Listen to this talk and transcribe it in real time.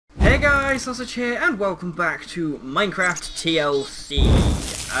guys, Sausage here, and welcome back to Minecraft TLC.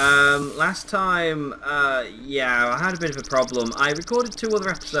 Last time, yeah, I had a bit of a problem. I recorded 2 other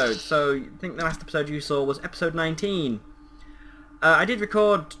episodes, so I think the last episode you saw was episode 19. I did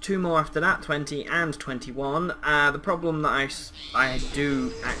record 2 more after that, 20 and 21. The problem that I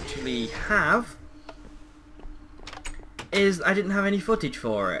do actually have is I didn't have any footage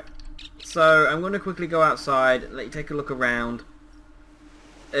for it. So I'm going to quickly go outside, let you take a look around.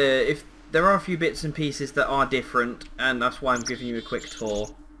 If there are a few bits and pieces that are different, and that's why I'm giving you a quick tour.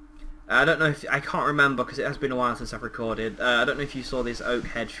 I don't know if I can't remember because it has been a while since I've recorded. I don't know if you saw this oak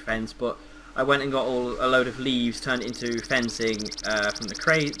hedge fence, but I went and got a load of leaves, turned it into fencing from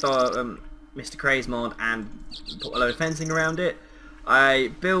the Mr. Craze mod, and put a load of fencing around it.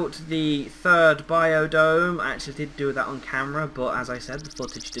 I built the 3rd biodome. I actually did do that on camera, but as I said, the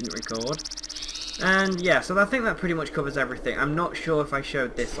footage didn't record. And yeah, so I think that pretty much covers everything. I'm not sure if I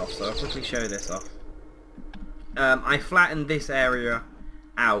showed this off, so I'll quickly show this off. I flattened this area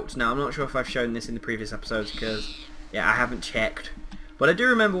out. Now, I'm not sure if I've shown this in the previous episodes because, yeah, I haven't checked. But I do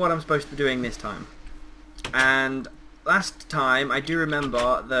remember what I'm supposed to be doing this time. And last time, I do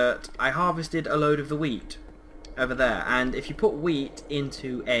remember that I harvested a load of the wheat over there. And if you put wheat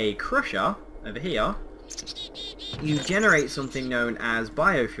into a crusher over here, you generate something known as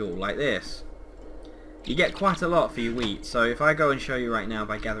biofuel, like this. You get quite a lot for your wheat, so if I go and show you right now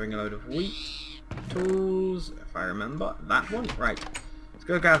by gathering a load of wheat, tools, if I remember, that one, right, let's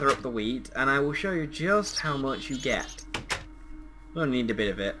go gather up the wheat, and I will show you just how much you get. You only need a bit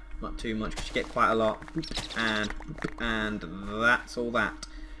of it, not too much, because you get quite a lot, and that's all that.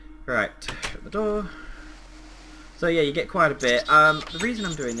 Right, shut the door. So yeah, you get quite a bit. The reason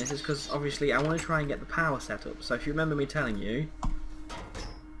I'm doing this is because obviously I want to try and get the power set up, so if you remember me telling you,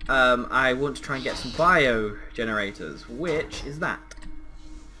 I want to try and get some bio generators, which is that.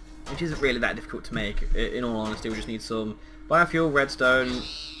 Which isn't really that difficult to make, in all honesty. We just need some biofuel, redstone,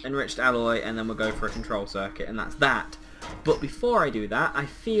 enriched alloy, and then we'll go for a control circuit, and that's that. But before I do that, I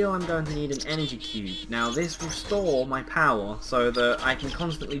feel I'm going to need an energy cube. Now this will store my power so that I can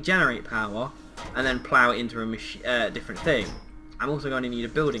constantly generate power and then plow it into a different thing. I'm also going to need a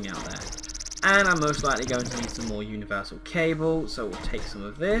building out there. And I'm most likely going to need some more universal cable, so we'll take some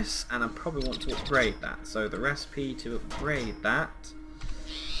of this, and I probably want to upgrade that. So the recipe to upgrade that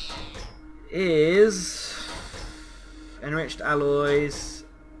is enriched alloys,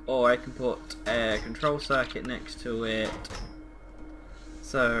 or I can put a control circuit next to it.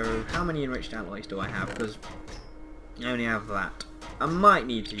 So how many enriched alloys do I have? Because I only have that. I might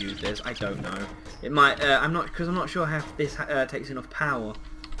need to use this, I don't know. It might, I'm not sure how this takes enough power.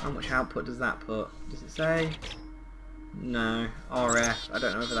 How much output does that put? Does it say? No. RF. I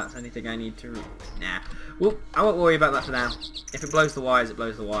don't know whether that's anything I need to... Nah. Well, I won't worry about that for now. If it blows the wires, it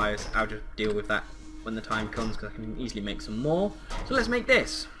blows the wires. I'll just deal with that when the time comes because I can easily make some more. So let's make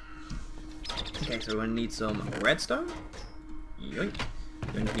this. Okay, so we're going to need some redstone. Yoink.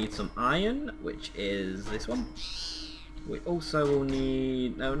 We're going to need some iron, which is this one. We also will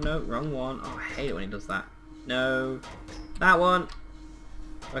need... No, wrong one. Oh, I hate it when it does that. No. That one.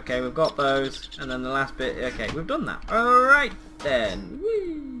 Okay, we've got those, and then the last bit, okay, we've done that. Alright then.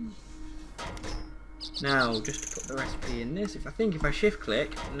 Whee! Now, just to put the recipe in this, if I shift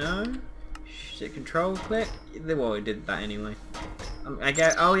click, no, is it control click? Well, it did that anyway. I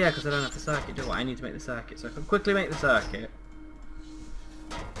get, oh yeah, because I don't have the circuit, do I? I need to make the circuit, so if I quickly make the circuit,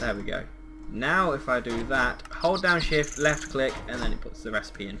 there we go. Now if I do that, hold down shift, left click, and then it puts the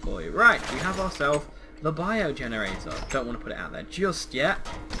recipe in for you. Right, we have ourselves the bio generator. Don't want to put it out there just yet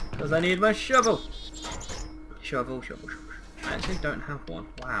because I need my shovel. Shovel. I actually don't have one.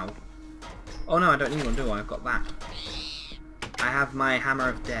 Wow. Oh no, I don't need one, do I? I've got that. I have my hammer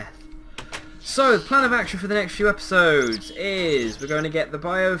of death. So the plan of action for the next few episodes is we're going to get the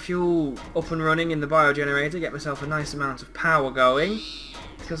biofuel up and running in the bio generator, get myself a nice amount of power going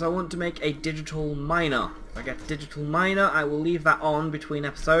because I want to make a digital miner. If I get a digital miner, I will leave that on between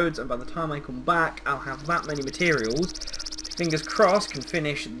episodes, and by the time I come back, I'll have that many materials. Fingers crossed, can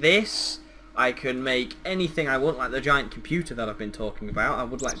finish this. I can make anything I want, like the giant computer that I've been talking about. I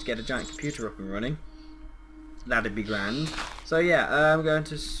would like to get a giant computer up and running. That'd be grand. So yeah, I'm going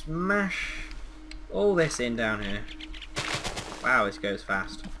to smash all this in down here. Wow, this goes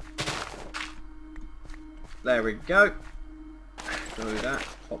fast. There we go. Do that.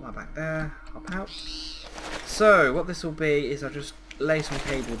 Pop that back there. Hop out. So what this will be is I'll just lay some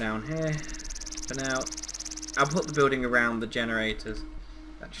cable down here for now. I'll put the building around the generators.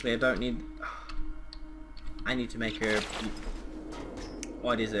 Actually, I don't need... I need to make a...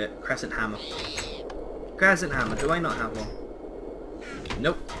 What is it? Crescent hammer. Crescent hammer. Do I not have one?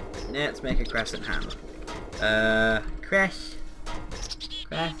 Nope. let's make a crescent hammer. Crescent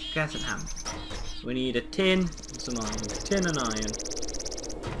hammer. We need a tin and some iron. Tin and iron.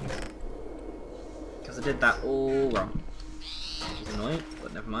 Because I did that all wrong. Which is annoying,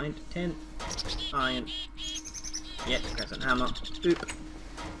 but never mind. Tin, iron. Yep, crescent hammer. Boop.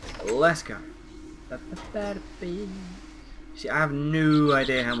 Let's go. See, I have no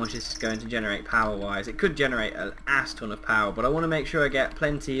idea how much this is going to generate power-wise. It could generate an ass ton of power, but I want to make sure I get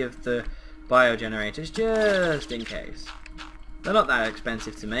plenty of the biogenerators just in case. They're not that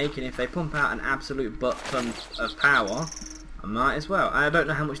expensive to make, and if they pump out an absolute butt-ton of power, I might as well. I don't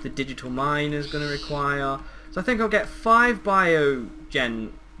know how much the digital mine is going to require, so I think I'll get 5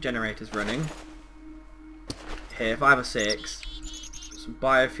 generators running. Here, 5 or 6. Some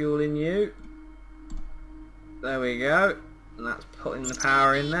biofuel in you. There we go. And that's putting the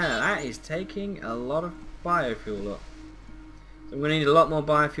power in there. That is taking a lot of biofuel up. So I'm going to need a lot more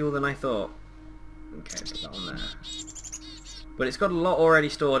biofuel than I thought. Okay, put that on there. But it's got a lot already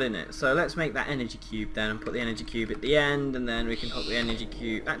stored in it. So let's make that energy cube then and put the energy cube at the end, and then we can hook the energy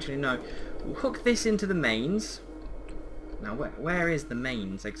cube. Actually, no. We'll hook this into the mains. Now, where is the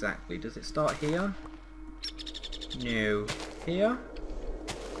mains exactly? Does it start here? No. Here?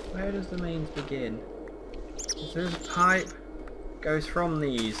 Where does the mains begin? So there's a pipe. Goes from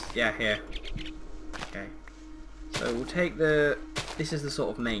these. Yeah, here. Okay. So we'll take the... This is the sort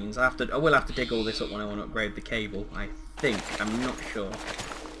of mains. I will have to dig all this up when I want to upgrade the cable. I think. I'm not sure.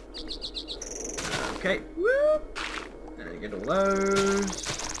 Okay. Whoop. And get all those.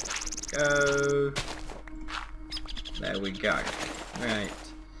 Go. There we go. Right.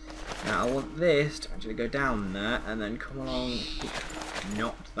 Now I want this to actually go down there and then come along.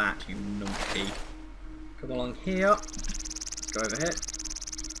 Not that, you numpty. Come along here. Go over here.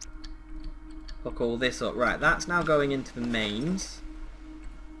 Hook all this up. Right, that's now going into the mains.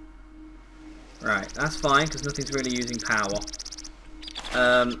 Right, that's fine because nothing's really using power.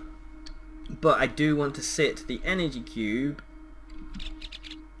 But I do want to sit the energy cube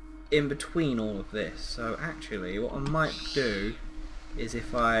in between all of this. So actually, what I might do is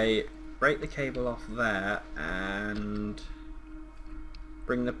if I break the cable off there and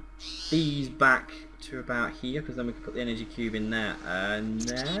bring these back to about here, because then we can put the energy cube in there and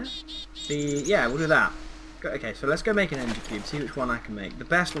there. Yeah, we'll do that. Okay, so let's go make an energy cube, see which one I can make. The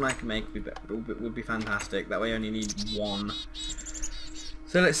best one I can make would be fantastic. That way I only need one.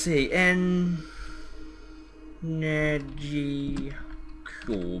 So let's see. Energy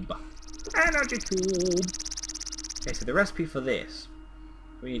cube. Energy cube. Okay, so the recipe for this.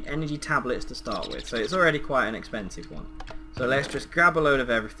 We need energy tablets to start with. So it's already quite an expensive one. So let's just grab a load of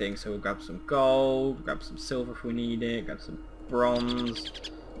everything. So we'll grab some gold, grab some silver if we need it, grab some bronze,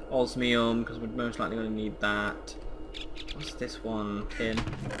 osmium, because we're most likely going to need that. What's this one? Tin?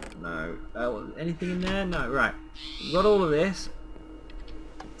 No. Anything in there? No. Right. We've got all of this.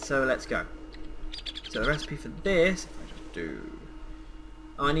 So let's go. So the recipe for this, if I just do...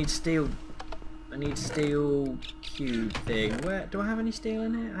 Oh, I need steel... I need steel cube thing. Where do I have any steel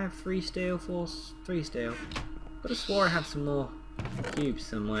in here? I have 3 steel, 3 steel. Could have swore I had some more cubes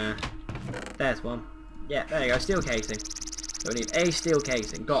somewhere. There's one. Yeah, there you go. Steel casing. So we need a steel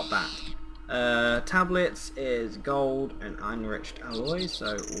casing. Got that. Tablets is gold and enriched alloys.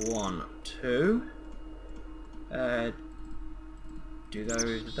 So 1, 2. Do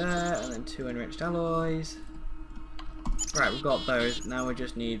those there, and then 2 enriched alloys. Right, we've got those. Now we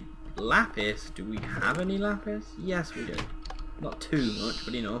just need lapis. Do we have any lapis? Yes, we do. Not too much,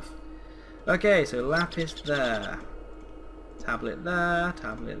 but enough. Okay, so lapis there. Tablet there.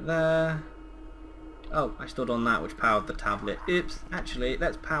 Tablet there. Oh, I stood on that, which powered the tablet. Oops. Actually,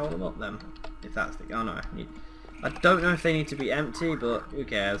 let's power them up then. If that's the... Oh no, I don't know if they need to be empty, but who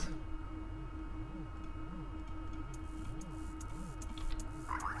cares?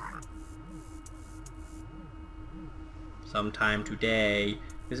 Sometime today.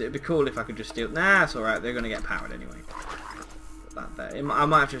 Because it would be cool if I could just steal... Nah, it's alright, they're going to get powered anyway. Put that there. I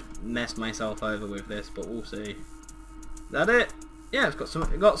might have just messed myself over with this, but we'll see. Is that it? Yeah, it's got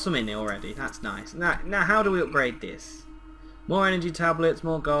some in it already. That's nice. Now how do we upgrade this? More energy tablets,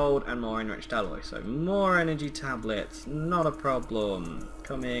 more gold, and more enriched alloy. So more energy tablets, not a problem.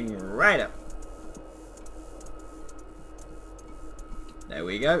 Coming right up. There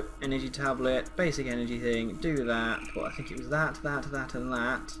we go. Energy tablet, basic energy thing. Do that. Well, I think it was that, and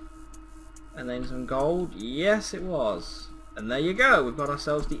that. And then some gold. Yes, it was. And there you go. We've got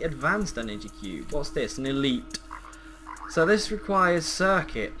ourselves the advanced energy cube. What's this? An elite. So this requires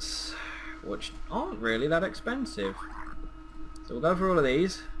circuits, which aren't really that expensive. So we'll go for all of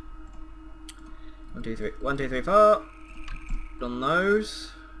these. 1, 2, 3. 1, 2, 3, 4. Done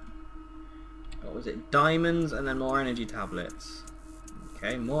those. what was it? Diamonds and then more energy tablets.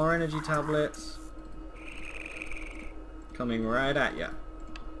 Okay, more energy tablets. Coming right at you.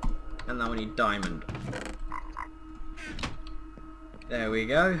 And now we need diamond. There we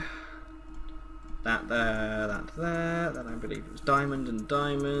go. That there, that there. Then I believe it was diamond and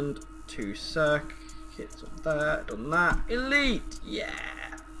diamond. 2 circuits up there. Done that. Elite! Yeah!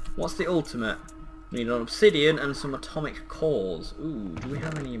 What's the ultimate? We need an obsidian and some atomic cores. Ooh, do we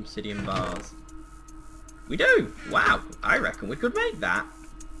have any obsidian bars? We do! Wow! I reckon we could make that.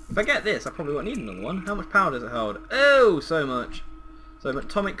 If I get this, I probably won't need another one. How much power does it hold? Oh, so much. So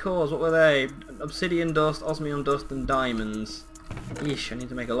atomic cores, what were they? Obsidian dust, osmium dust, and diamonds. Yeesh, I need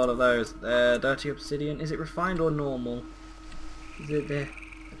to make a lot of those. Dirty obsidian. Is it refined or normal? Is it the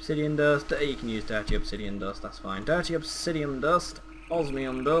obsidian dust? You can use dirty obsidian dust, that's fine. Dirty obsidian dust,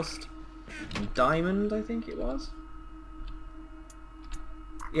 osmium dust, and diamond, I think it was.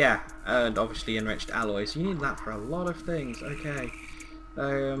 Yeah, and obviously enriched alloy. So you need that for a lot of things. Okay.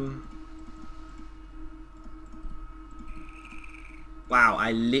 Wow,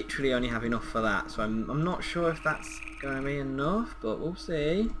 I literally only have enough for that, so I'm not sure if that's going to be enough, but we'll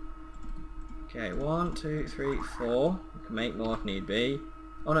see. Okay, 1, 2, 3, 4. We can make more if need be.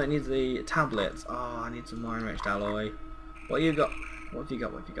 Oh no, it needs the tablets. Oh, I need some more enriched alloy. What you got? What have you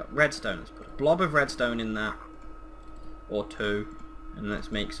got? What have you got? Redstone. Let's put a blob of redstone in that, or 2, and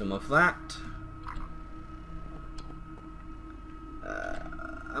let's make some of that.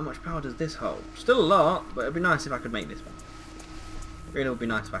 How much power does this hold? Still a lot, but it'd be nice if I could make this one. It really would be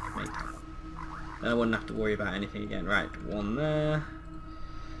nice if I could make that. Then I wouldn't have to worry about anything again. Right, 1 there.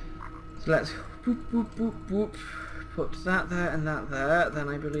 So let's boop, boop, boop, boop. Put that there and that there. Then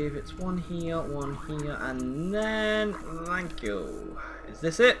I believe it's 1 here, and then thank you. Is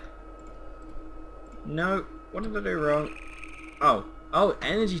this it? No. What did I do wrong? Oh,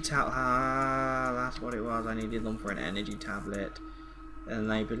 energy tablet. Ah, that's what it was. I needed them for an energy tablet.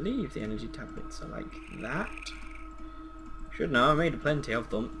 And I believe the energy tablets are like that. Should know, I made plenty of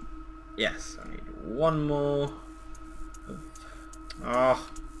them. Yes, I need 1 more. Oh,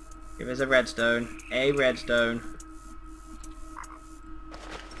 give us a redstone. A redstone.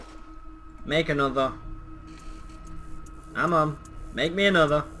 Make another. Come on, make me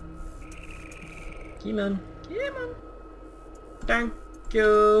another. Come on, come on. Thank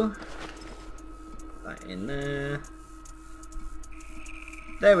you. That in there.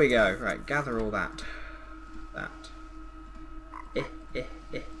 There we go. Right, gather all that.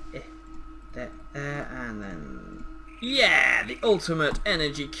 There, and then... Yeah! The ultimate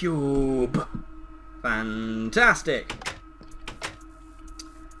energy cube! Fantastic!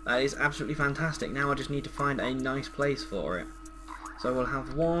 That is absolutely fantastic. Now I just need to find a nice place for it. So we'll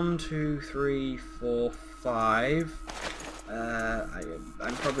have 1, 2, 3, 4, 5.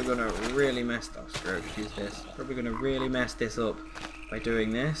 I'm probably going to really mess... Oh, screw it, use this. Probably going to really mess this up by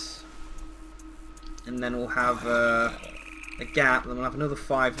doing this. And then we'll have... a gap, then we'll have another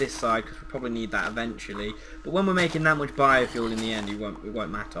 5 this side because we'll probably need that eventually. But when we're making that much biofuel in the end, it won't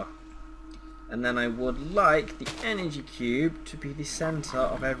matter. And then I would like the energy cube to be the centre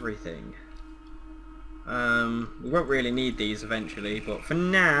of everything. We won't really need these eventually, but for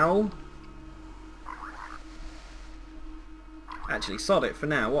now... Actually, sod it, for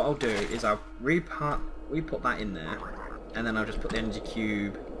now, what I'll do is I'll re-put that in there, and then I'll just put the energy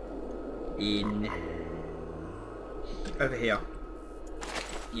cube in... over here.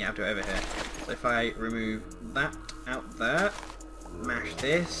 Yeah, I'll do it over here. So if I remove that out there, mash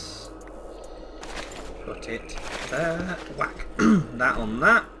this, put it there, whack that on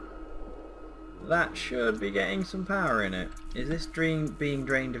that. That should be getting some power in it. Is this dream being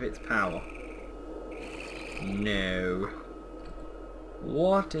drained of its power? No.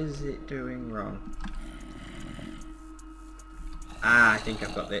 What is it doing wrong? Ah, I think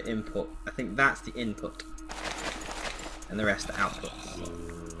I've got the input. I think that's the input. And the rest are outputs.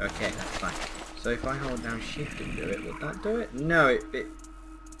 Okay, that's fine. So if I hold down shift and do it, would that do it? No, it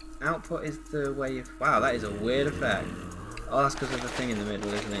output is the way you... Wow, that is a weird effect. Oh, that's because of the thing in the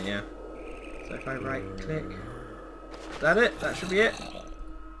middle, isn't it? Yeah. So if I right click... Is that it? That should be it?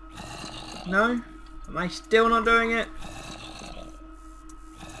 No? Am I still not doing it?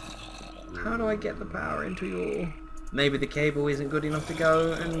 How do I get the power into your... Maybe the cable isn't good enough to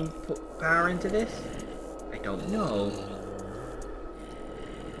go and put power into this? I don't know.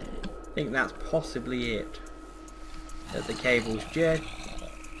 I think that's possibly it. That the cable's jet.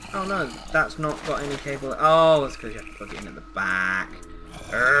 Oh no, that's not got any cable. Oh, that's because you have to plug it in at the back.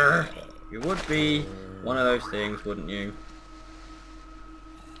 You would be one of those things, wouldn't you?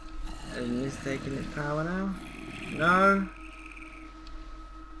 And is taking its power now? No.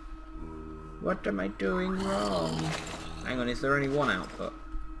 What am I doing wrong? Hang on, is there only one output?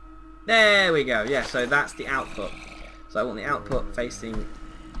 There we go. Yeah, so that's the output. So I want the output facing...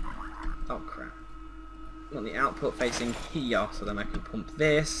 Oh crap. I want the output facing here, so then I can pump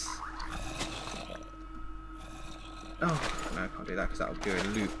this. Oh, no, I can't do that because that'll do a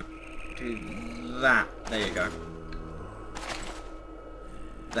loop. Do that. There you go.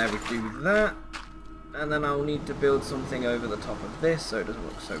 There we do that. And then I'll need to build something over the top of this so it doesn't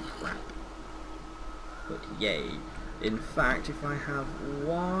look so crap. But yay. In fact, if I have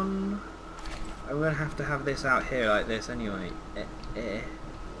one... I'm going to have this out here like this anyway.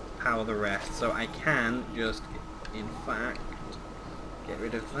 Power the rest. So I can just, in fact, get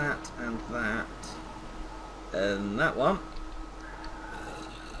rid of that and that. And that one.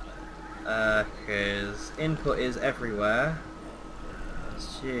 Because input is everywhere.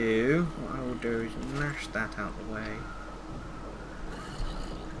 So, what I will do is mash that out the way.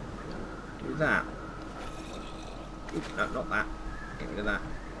 Do that. Oops, no, not that. Get rid of that.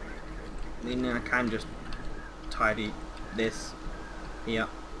 Then I can just tidy this here.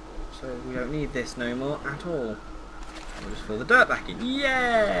 So we don't need this no more at all. We'll just fill the dirt back in.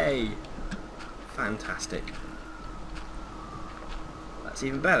 Yay! Fantastic. That's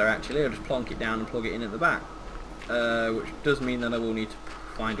even better actually. I'll just plonk it down and plug it in at the back. Which does mean that I will need to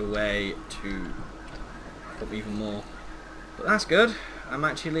find a way to put even more. But that's good. I'm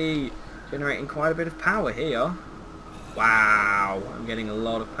actually generating quite a bit of power here. Wow, I'm getting a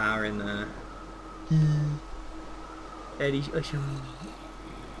lot of power in there. That is awesome.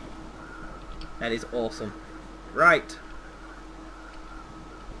 That is awesome. Right.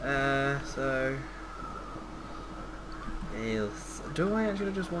 So... do I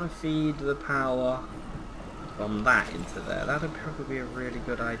actually just want to feed the power from that into there? That would probably be a really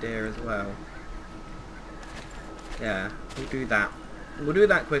good idea as well. Yeah, we'll do that. We'll do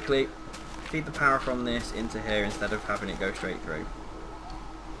that quickly. Feed the power from this into here instead of having it go straight through.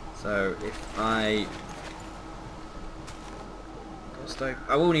 So if I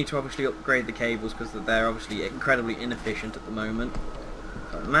will need to obviously upgrade the cables because they're obviously incredibly inefficient at the moment.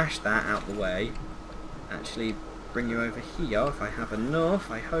 So I'll mash that out the way. Actually bring you over here if I have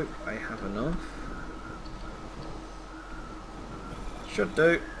enough. I hope I have enough. Should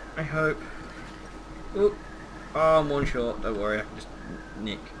do. I hope. Oop. Oh, I'm one short. Don't worry. I can just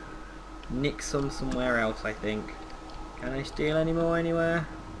nick some somewhere else, I think. Can I steal any more anywhere?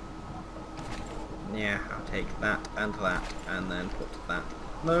 Yeah, I'll take that, and then put that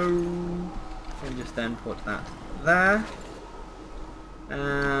low, and just then put that there,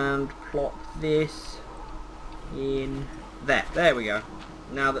 and plop this in there. There we go.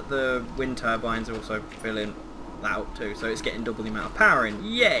 Now that the wind turbines are also filling that up too, so it's getting double the amount of power in.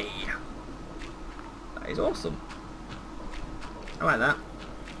 Yay! That is awesome. I like that.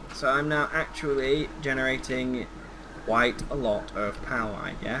 So I'm now actually generating quite a lot of power,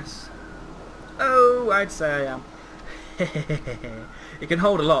 I guess. Oh, I'd say I am. It can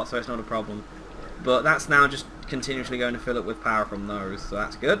hold a lot, so it's not a problem. But that's now just continuously going to fill up with power from those, so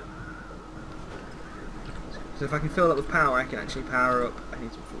that's good. So if I can fill up with power, I can actually power up.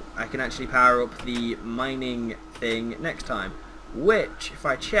 I can actually power up the mining thing next time. Which, if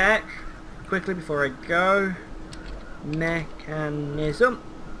I check quickly before I go, mechanism.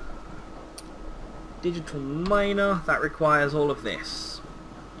 Digital miner, that requires all of this.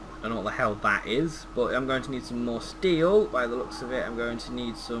 I don't know what the hell that is, but I'm going to need some more steel. By the looks of it, I'm going to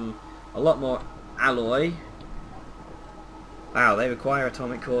need a lot more alloy. Wow, they require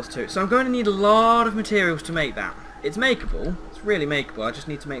atomic cores too. So I'm going to need a lot of materials to make that. It's makeable. It's really makeable. I just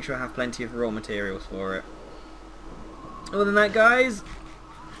need to make sure I have plenty of raw materials for it. Other than that, guys,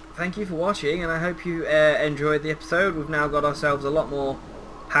 thank you for watching, and I hope you enjoyed the episode. We've now got ourselves a lot more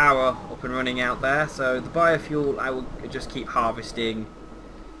power up and running out there. So the biofuel, I will just keep harvesting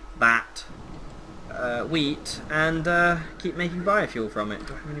that wheat and keep making biofuel from it.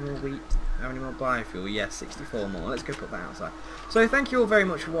 Do I have any more wheat? How many more biofuel? Yes, 64 more. Let's go put that outside. So thank you all very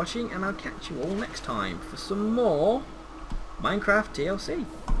much for watching, and I'll catch you all next time for some more Minecraft TLC.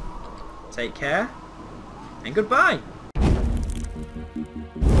 Take care, and goodbye.